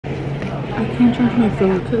I can't charge my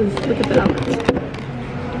phone because look at the outlets.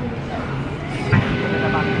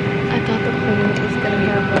 I thought the phone was gonna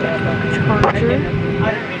have like a charger.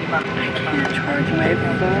 I can't charge my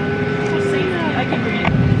phone.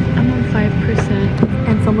 I'm on 5%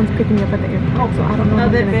 and someone's picking me up at the airport, so I don't know if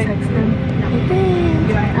I'm gonna text them. Hey,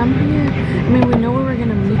 thanks, I'm here. I mean, we know where we're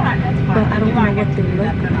gonna meet, but I don't know what they look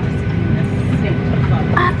like.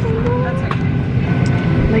 I don't know.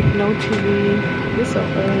 Like no TV. This is a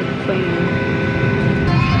old plane.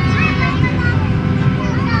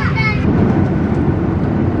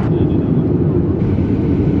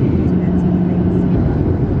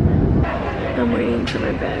 I'm waiting for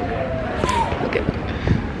my bag. Look at,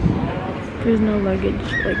 there's no luggage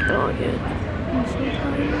like at all yet. I'm so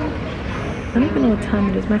tired. I don't even know what time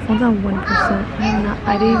it is. My phone's on 1%.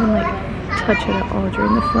 I didn't even like touch it at all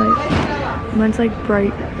during the flight. Mine's like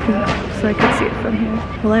bright pink, so I can see it from here.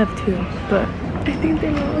 Well, I have two, but I think they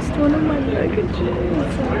lost one of my luggages.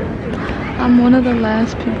 I'm one of the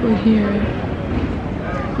last people here.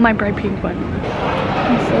 My bright pink one.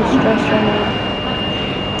 I'm so stressed right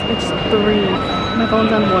now. It's 3. My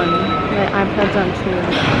phone's on 1. My iPad's on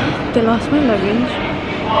 2. They lost my luggage. I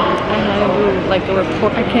had to do like a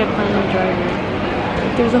report. I can't find my driver.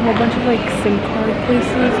 There's a whole bunch of like SIM card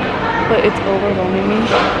places, but it's overwhelming me.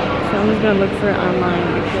 So I'm just gonna look for it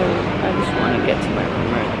online because I just want to get to my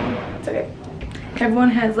room right now. It's okay.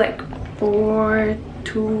 Everyone has like 4,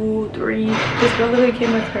 2, 3. This girl literally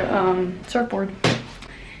came with her surfboard.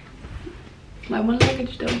 My one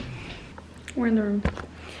luggage though. We're in the room.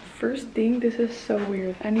 First thing, this is so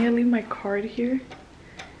weird. I need to leave my card here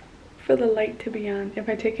for the light to be on. If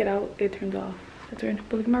I take it out, it turns off. That's weird.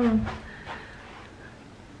 But look at my room.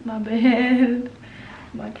 My bed,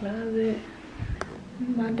 my closet,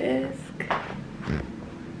 my desk.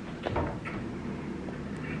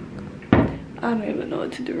 I don't even know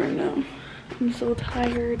what to do right now. I'm so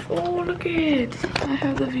tired. Oh, look at it. I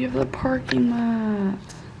have the view of the parking lot.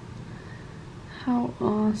 How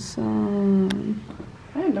awesome.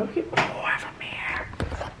 I didn't know people from here.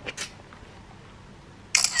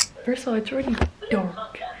 First of all, it's already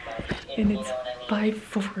dark and it's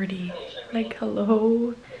 5:40. Like,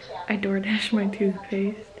 hello. I DoorDashed my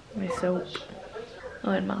toothpaste, my soap,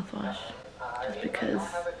 and mouthwash. Just because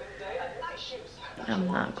I'm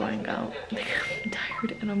not going out. Like, I'm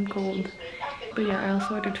tired and I'm cold. But yeah, I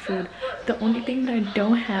also ordered food. The only thing that I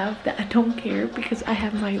don't have, that I don't care because I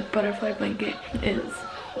have my butterfly blanket, is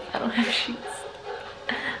I don't have sheets.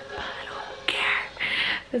 But I don't care.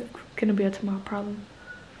 That's gonna be a tomorrow problem.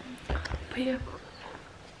 But yeah.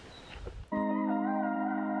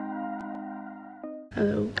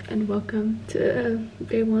 Hello and welcome to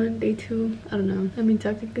day 1, day 2. I don't know. I mean,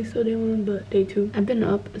 technically still day 1, but day 2. I've been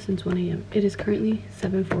up since 1 a.m. It is currently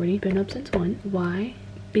 7:40. Been up since 1. Why?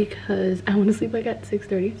 Because I went to sleep like at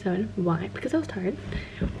 6:37. Why? Because I was tired.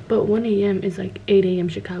 But 1 a.m. is like 8 a.m.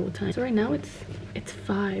 Chicago time. So right now it's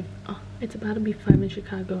 5. Oh, it's about to be 5 in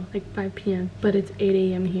Chicago, like 5 p.m. But it's 8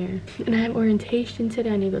 a.m. here. And I have orientation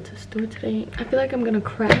today. I need to go to the store today. I feel like I'm gonna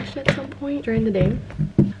crash at some point during the day.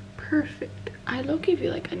 Perfect. I low-key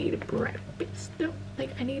feel like I need a breakfast though.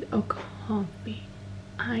 Like, I need a coffee.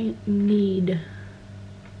 I need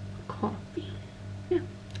coffee. Yeah,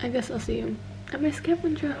 I guess I'll see you at my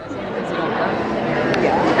scavenger. Yeah.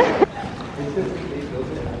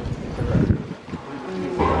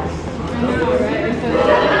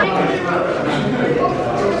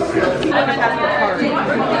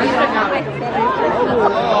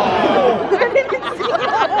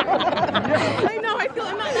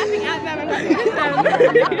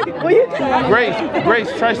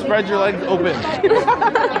 Grace, try spread your legs open.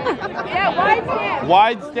 Yeah, wide stand.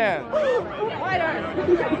 Wide stand. Wide arm.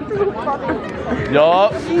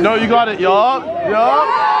 Yup. No, you got it. Yup. Yup.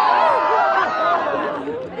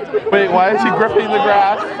 Wait, why is he gripping the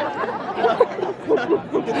grass?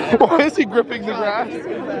 Why is he gripping the grass?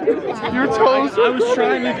 Your toes. I was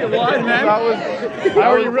trying to get wide, man. I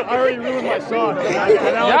already ruined my socks.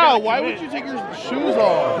 Yeah, why would you take your shoes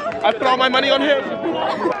off? I put all my money on him.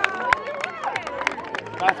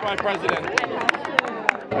 That's my president.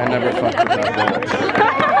 I never fucked with that bitch.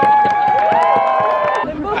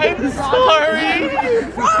 I'm sorry.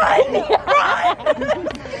 Run!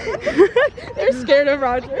 They're scared of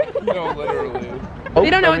Roger. No, literally. They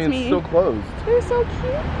don't know it's me. It's still closed. They're so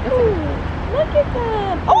cute. Look at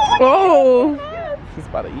them. Oh! He's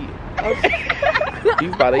about to eat.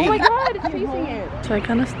 You about to eat. Oh my god, it's chasing it. So I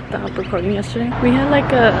kind of stopped recording yesterday. We had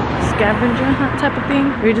like a scavenger hunt type of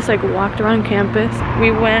thing. We just like walked around campus.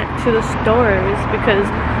 We went to the stores because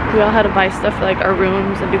we all had to buy stuff for like our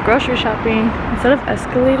rooms and do grocery shopping. Instead of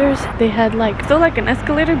escalators, they had like still like an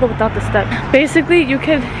escalator but without the step. Basically you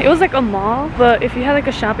could, it was like a mall, but if you had like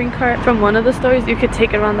a shopping cart from one of the stores, you could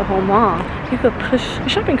take it around the whole mall. You could push a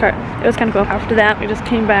shopping cart. It was kind of cool. After that we just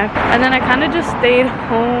came back and then I kind of just stayed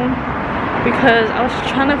home because I was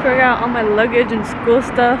trying to figure out all my luggage and school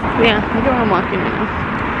stuff. But yeah, look at where I'm walking right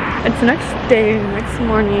now. It's the next day, next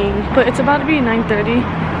morning, but it's about to be 9:30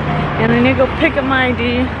 and I need to go pick up my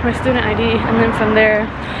ID, my student ID, and then from there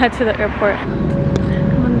head to the airport.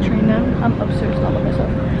 I'm on the train now. I'm upstairs all by myself.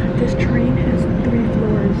 This train has 3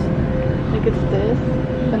 floors. Like it's this,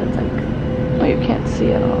 then it's like, oh, you can't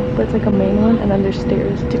see at all, but it's like a main one and then there's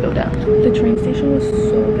stairs to go down. The train station was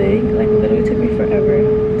so big, like literally took me forever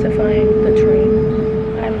to find the train.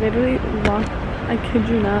 I literally walked, I kid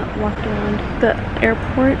you not, walked around the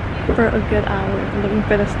airport for a good hour looking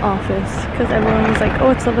for this office because everyone was like,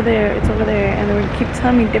 oh, it's over there, and they would keep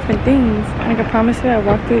telling me different things. Like I promise you, I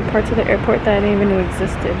walked through parts of the airport that I didn't even know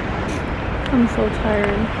existed. I'm so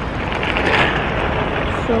tired.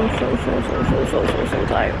 So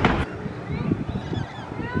tired.